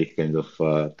the great kind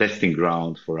of testing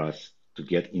ground for us to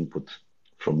get input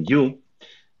from you,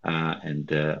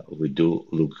 and we do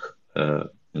look,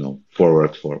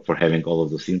 forward for having all of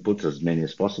those inputs, as many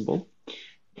as possible.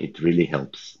 It really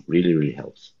helps, really, really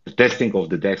helps. The testing of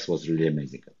the decks was really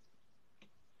amazing.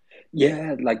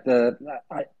 yeah, like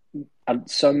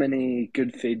so many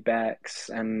good feedbacks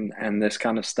and this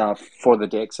kind of stuff for the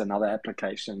decks and other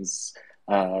applications.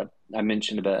 I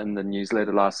mentioned a bit in the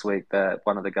newsletter last week that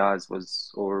one of the guys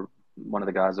or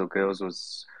girls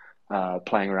was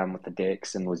playing around with the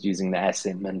decks and was using the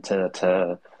asset minter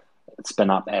to spin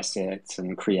up assets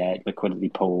and create liquidity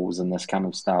pools and this kind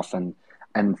of stuff.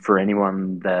 And for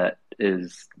anyone that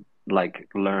is like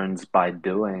learns by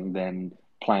doing, then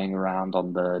playing around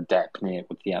on the DAppNet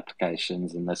with the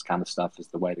applications and this kind of stuff is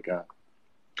the way to go.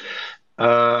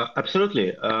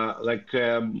 Absolutely.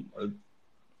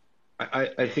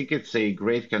 I think it's a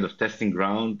great kind of testing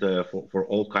ground for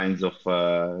all kinds of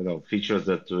features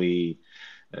that we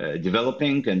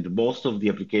developing, and most of the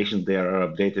applications there are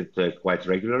updated quite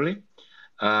regularly.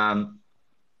 Um,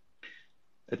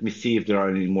 Let me see if there are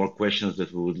any more questions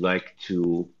that we would like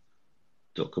to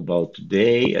talk about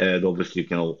today. And obviously, you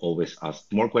can always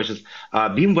ask more questions.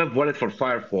 Beam Web Wallet for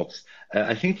Firefox.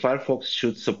 I think Firefox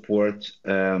should support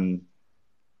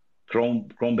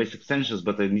Chrome-based extensions,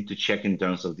 but I need to check in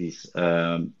terms of these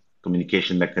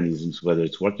communication mechanisms whether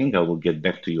it's working. I will get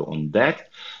back to you on that.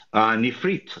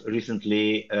 Nifrit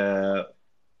recently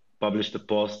published a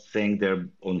post saying they're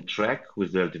on track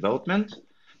with their development,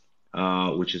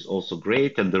 which is also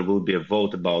great. And there will be a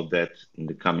vote about that in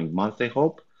the coming months, I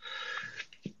hope.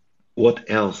 What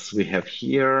else we have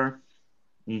here?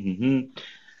 Mhm.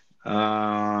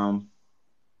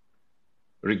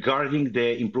 Regarding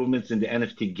the improvements in the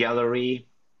NFT gallery,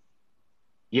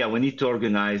 yeah, we need to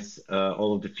organize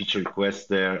all of the feature requests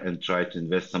there and try to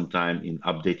invest some time in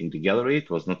updating the gallery. It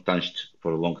was not touched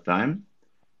for a long time.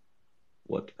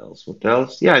 What else? What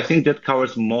else? Yeah, I think that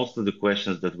covers most of the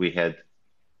questions that we had,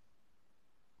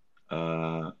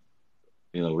 uh,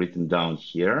 written down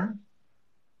here,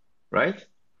 right?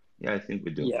 Yeah, I think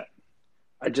we do. Yeah.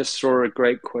 I just saw a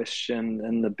great question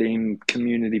in the Beam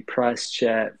community price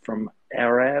chat from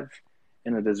Arav,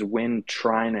 and it is when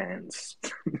Trinance.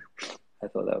 I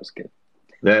thought that was good.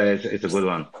 It's a good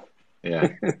one. Yeah.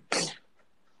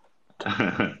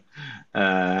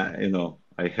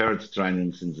 I heard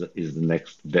Trinance is the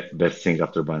next best thing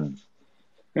after Binance.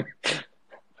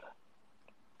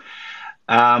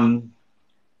 Um,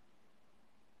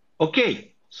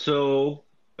 okay, so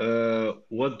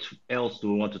what else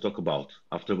do we want to talk about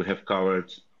after we have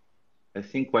covered, I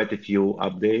think, quite a few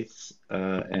updates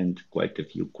and quite a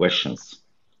few questions?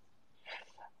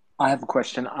 I have a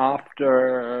question.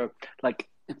 After, like,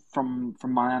 from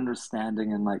my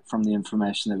understanding and like from the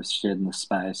information that was shared in the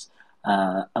space,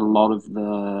 a lot of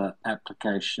the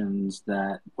applications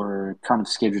that were kind of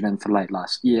scheduled in for late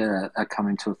last year are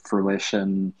coming to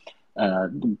fruition. Uh,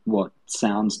 what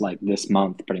sounds like this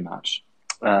month, pretty much.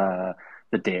 Uh,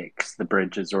 the DEX, the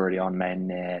bridge is already on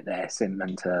mainnet, the asset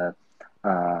minter.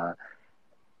 Uh,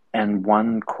 and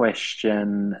one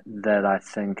question that I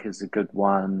think is a good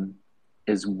one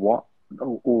is what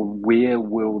or where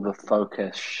will the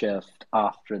focus shift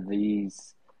after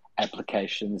these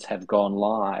applications have gone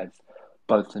live,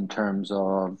 both in terms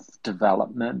of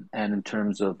development and in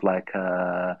terms of like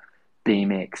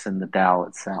BeamX and the DAO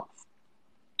itself?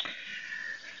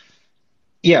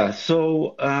 Yeah,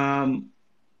 so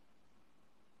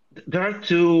there are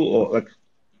two, or like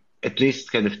at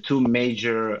least kind of two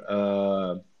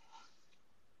major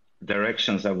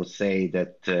directions, I would say,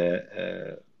 that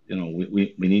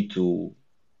we need to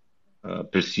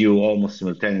pursue almost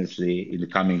simultaneously in the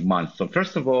coming months. So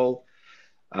first of all,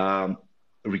 um,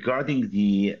 regarding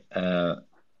the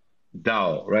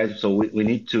DAO, right? So we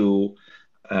need to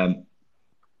um,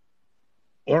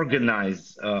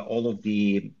 organize all of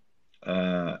the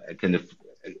kind of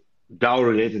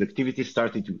DAO-related activities,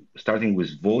 starting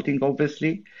with voting,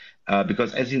 obviously,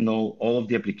 because as you know, all of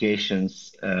the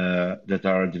applications that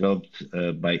are developed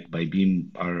by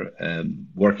Beam are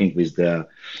working with the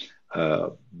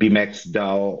BMX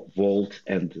DAO Vault,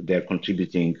 and they're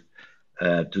contributing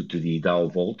to the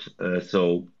DAO Vault.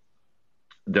 So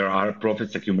there are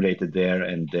profits accumulated there,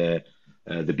 and the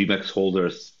BMX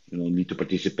holders, need to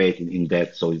participate in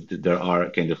that. So there are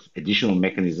kind of additional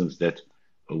mechanisms that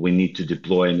we need to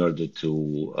deploy in order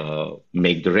to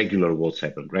make the regular votes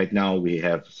happen. Right now, we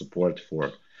have support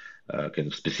for kind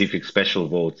of specific special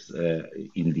votes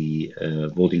in the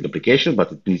voting application,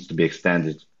 but it needs to be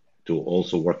extended to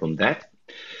also work on that.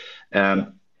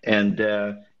 And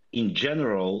in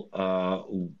general,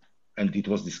 and it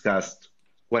was discussed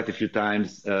quite a few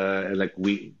times, like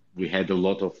we had a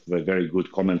lot of very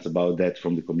good comments about that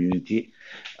from the community.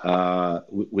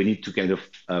 We need to kind of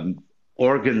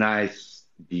organize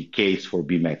the case for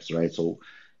BeamX, right? So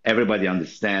everybody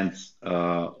understands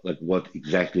like what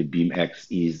exactly BeamX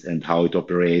is and how it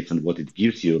operates and what it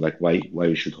gives you, like why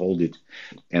you should hold it,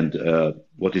 and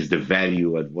what is the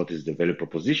value and what is the value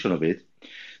proposition of it.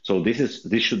 So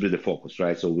this should be the focus,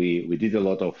 right? So we did a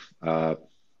lot of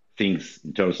things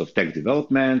in terms of tech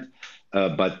development,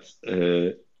 but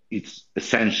it's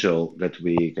essential that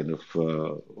we kind of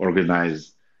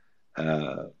organize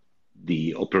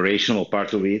the operational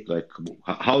part of it, like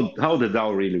how the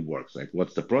DAO really works, like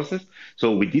what's the process.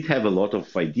 So we did have a lot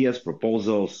of ideas,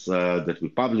 proposals that we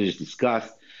published,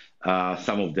 discussed.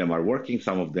 Some of them are working,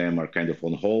 some of them are kind of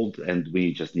on hold, and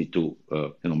we just need to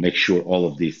make sure all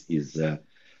of this is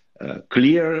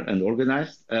clear and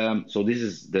organized. So this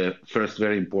is the first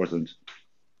very important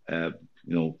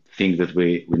thing that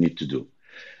we need to do.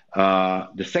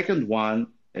 The second one,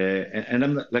 and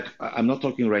I'm not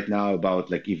talking right now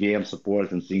about like EVM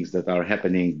support and things that are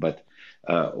happening, but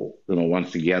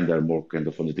once again they're more kind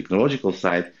of on the technological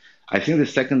side. I think the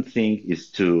second thing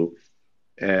is to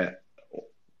uh,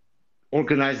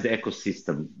 organize the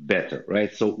ecosystem better,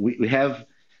 right? So we have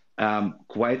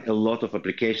quite a lot of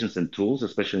applications and tools,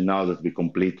 especially now that we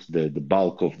complete the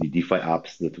bulk of the DeFi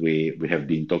apps that we have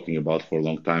been talking about for a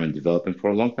long time and developing for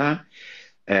a long time.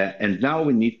 And now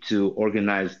we need to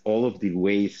organize all of the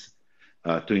ways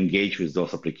to engage with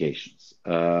those applications.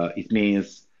 It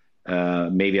means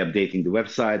maybe updating the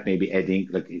website, maybe adding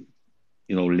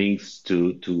links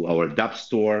to our dApp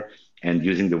store and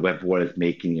using the web wallet,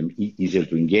 making them easier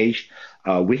to engage.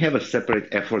 We have a separate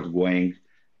effort going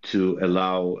to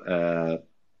allow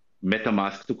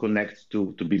MetaMask to connect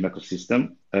to Beam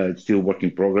ecosystem. It's still work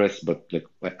in progress, but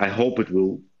like I hope it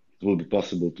will be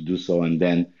possible to do so. And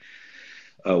then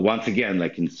once again,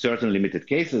 like in certain limited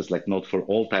cases, like not for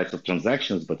all types of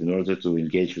transactions, but in order to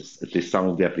engage with at least some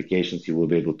of the applications, you will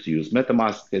be able to use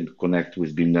MetaMask and connect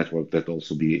with Beam Network. That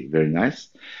also be very nice.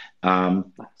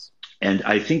 Um, Nice. and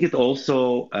I think it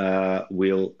also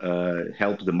will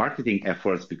help the marketing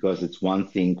efforts because it's one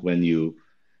thing when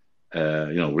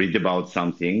read about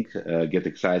something, get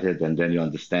excited, and then you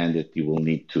understand that you will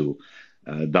need to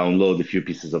download a few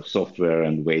pieces of software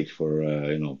and wait for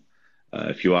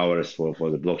a few hours for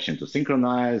the blockchain to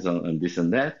synchronize and this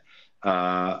and that.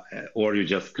 Or you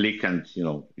just click and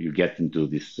you get into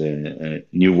this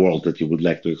new world that you would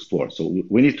like to explore. So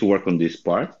we need to work on this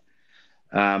part.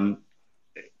 Um,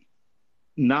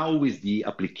 Now with the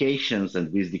applications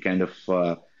and with the kind of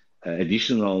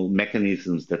additional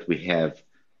mechanisms that we have,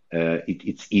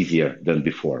 it's easier than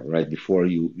before, right? Before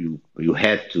you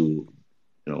had to,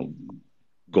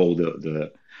 go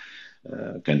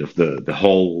kind of the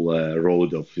whole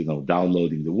road of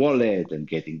downloading the wallet and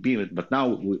getting Beam. But now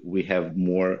we have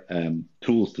more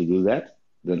tools to do that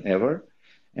than ever,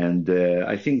 and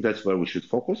I think that's where we should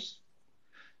focus.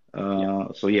 Yeah.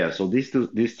 So yeah, so these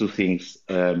two things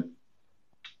are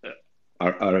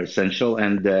essential.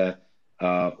 And uh,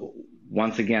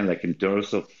 once again, like in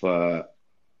terms of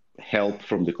help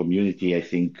from the community, I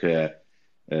think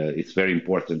it's very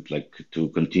important, like to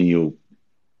continue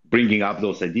bringing up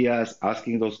those ideas,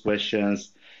 asking those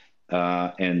questions,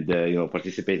 and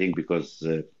participating because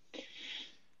it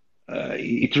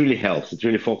really helps. It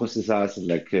really focuses us.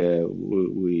 Like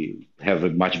we have a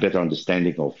much better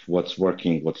understanding of what's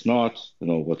working, what's not,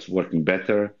 what's working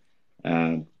better.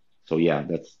 So yeah,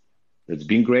 that's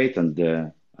been great, and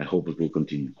I hope it will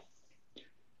continue.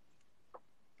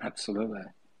 Absolutely.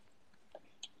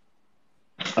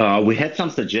 We had some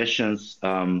suggestions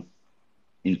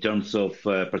in terms of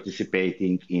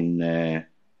participating in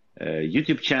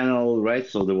YouTube channel, right?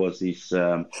 So there was this.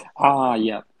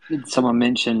 Yeah. Someone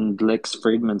mentioned Lex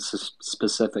Friedman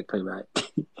specifically, right?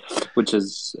 Which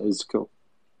is cool.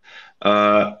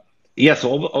 Uh, yeah,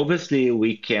 so obviously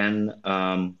we can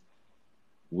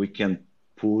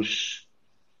push.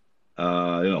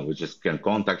 We just can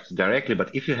contact directly.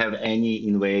 But if you have any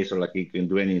inways or like you can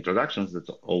do any introductions, that's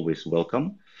always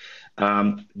welcome.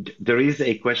 There is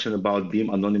a question about Beam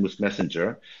Anonymous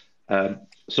Messenger.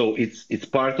 So it's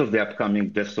part of the upcoming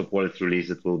desktop wallet release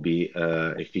that will be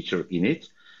a feature in it.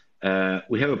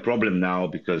 We have a problem now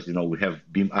because we have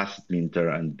Beam Asset Minter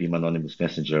and Beam Anonymous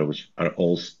Messenger, which are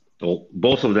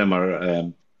both of them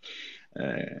are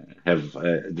have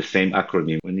the same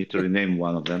acronym. We need to rename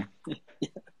one of them.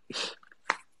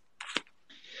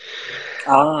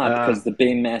 Uh, Because the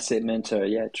Beam Asset Mentor.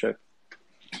 Yeah, true.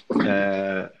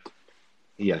 uh,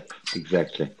 yeah,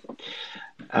 exactly.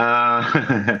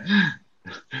 Uh,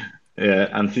 yeah,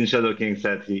 and Sin Shadow King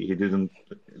said he didn't.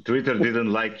 Twitter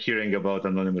didn't like hearing about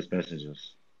anonymous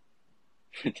messages.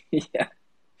 Yeah.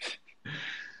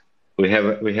 We have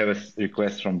a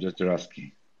request from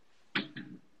Jodorowsky.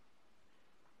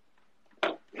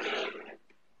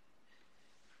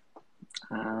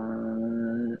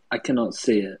 I cannot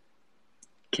see it.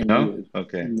 Can No? you?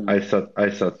 Okay. No. I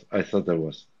thought there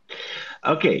was.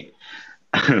 Okay.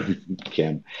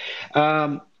 Cam.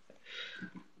 Um,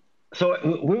 so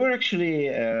we were actually,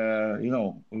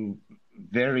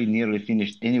 very nearly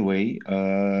finished anyway,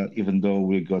 even though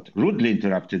we got rudely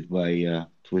interrupted by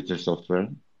Twitter software.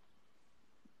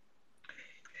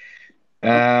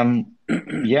 Um,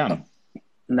 yeah.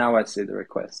 Now I see the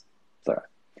request. Sorry.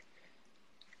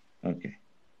 Okay.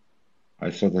 I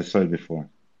thought I saw it before.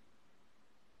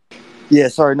 Yeah,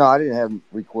 sorry, no, I didn't have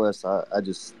requests.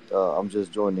 I'm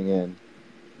just joining in.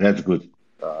 That's good.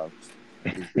 Uh,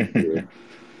 yeah.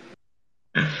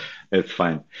 That's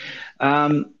fine.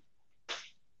 Um,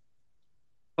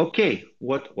 okay.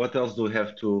 What else do we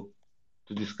have to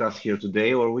discuss here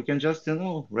today? Or we can just,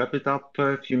 wrap it up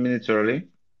a few minutes early.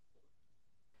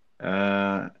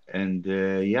 And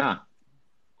yeah,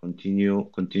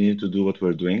 continue to do what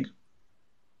we're doing.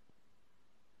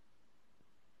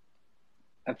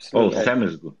 Oh, Absolutely. Sam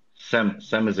is good.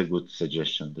 Sam is a good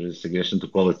suggestion. There is a suggestion to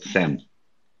call it Sam.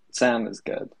 Sam is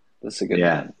good. That's a good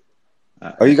Yeah.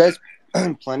 name. Are you guys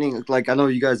planning? Like, I know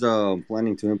you guys are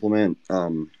planning to implement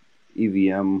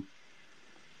EVM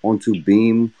onto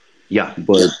Beam, Yeah.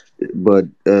 but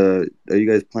are you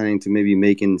guys planning to maybe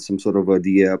making some sort of a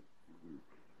D app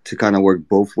to kind of work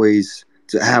both ways,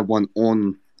 to have one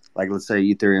on, like, let's say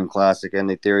Ethereum Classic and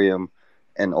Ethereum,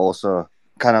 and also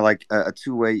kind of like a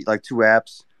two-way, like two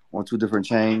apps on two different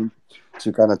chains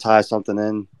to kind of tie something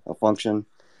in a function.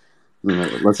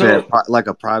 Let's say So like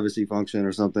a privacy function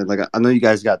or something. Like I know you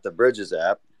guys got the Bridges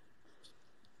app,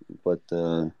 but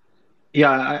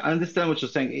yeah, I understand what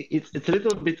you're saying. It's a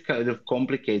little bit kind of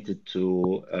complicated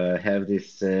to have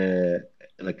this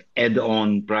like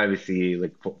add-on privacy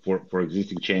like for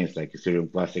existing chains like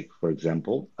Ethereum Classic, for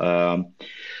example. But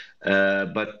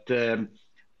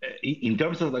in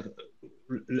terms of like,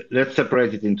 let's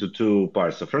separate it into two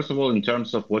parts. So first of all, in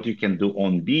terms of what you can do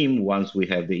on Beam once we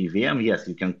have the EVM, yes,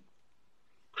 you can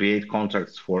create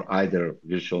contracts for either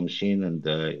virtual machine and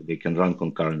they can run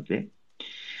concurrently.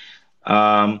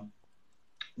 Um,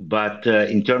 but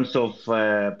in terms of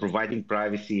providing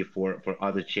privacy for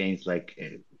other chains, like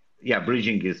yeah,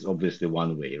 bridging is obviously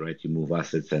one way, right? You move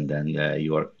assets and then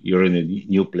you're in a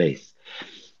new place.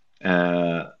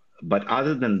 Uh, but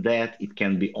other than that, it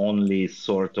can be only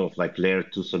sort of like layer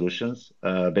two solutions,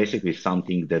 basically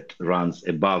something that runs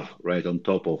above, right, on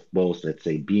top of both, let's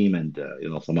say, Beam and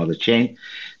some other chain.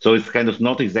 So it's kind of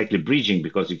not exactly bridging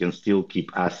because you can still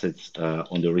keep assets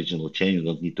on the original chain. You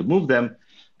don't need to move them,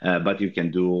 but you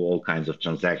can do all kinds of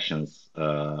transactions,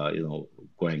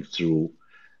 going through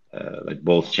like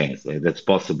both chains. That's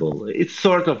possible. It's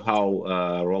sort of how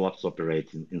rollups operate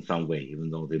in some way,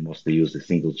 even though they mostly use a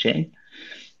single chain.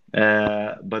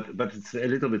 But it's a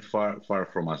little bit far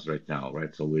from us right now,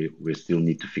 right? So we still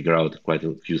need to figure out quite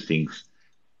a few things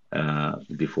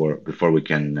before we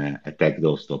can attack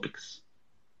those topics.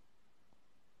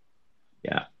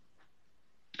 Yeah.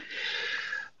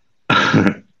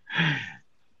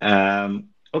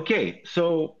 Okay,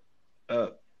 so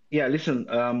yeah, listen,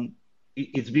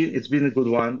 it's been a good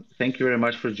one. Thank you very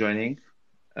much for joining.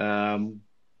 Um,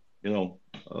 you know,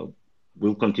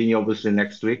 we'll continue obviously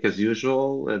next week as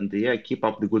usual, and yeah, keep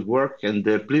up the good work. And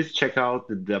please check out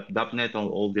the .NET on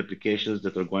all the applications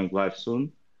that are going live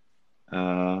soon.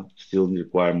 Still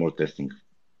require more testing.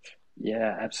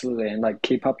 Yeah, absolutely. And like,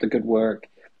 keep up the good work.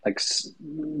 Like,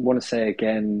 want to say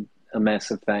again, a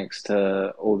massive thanks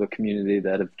to all the community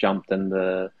that have jumped in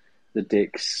the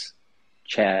Dex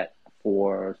chat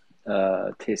for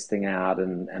testing out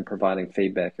and providing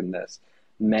feedback in this.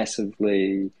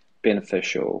 Massively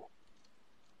beneficial.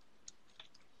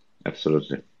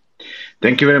 Absolutely.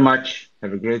 Thank you very much.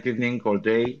 Have a great evening or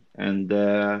day, and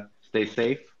stay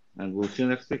safe. And we'll see you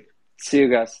next week. See you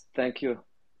guys. Thank you.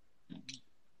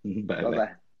 Bye Bye bye.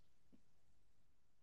 bye.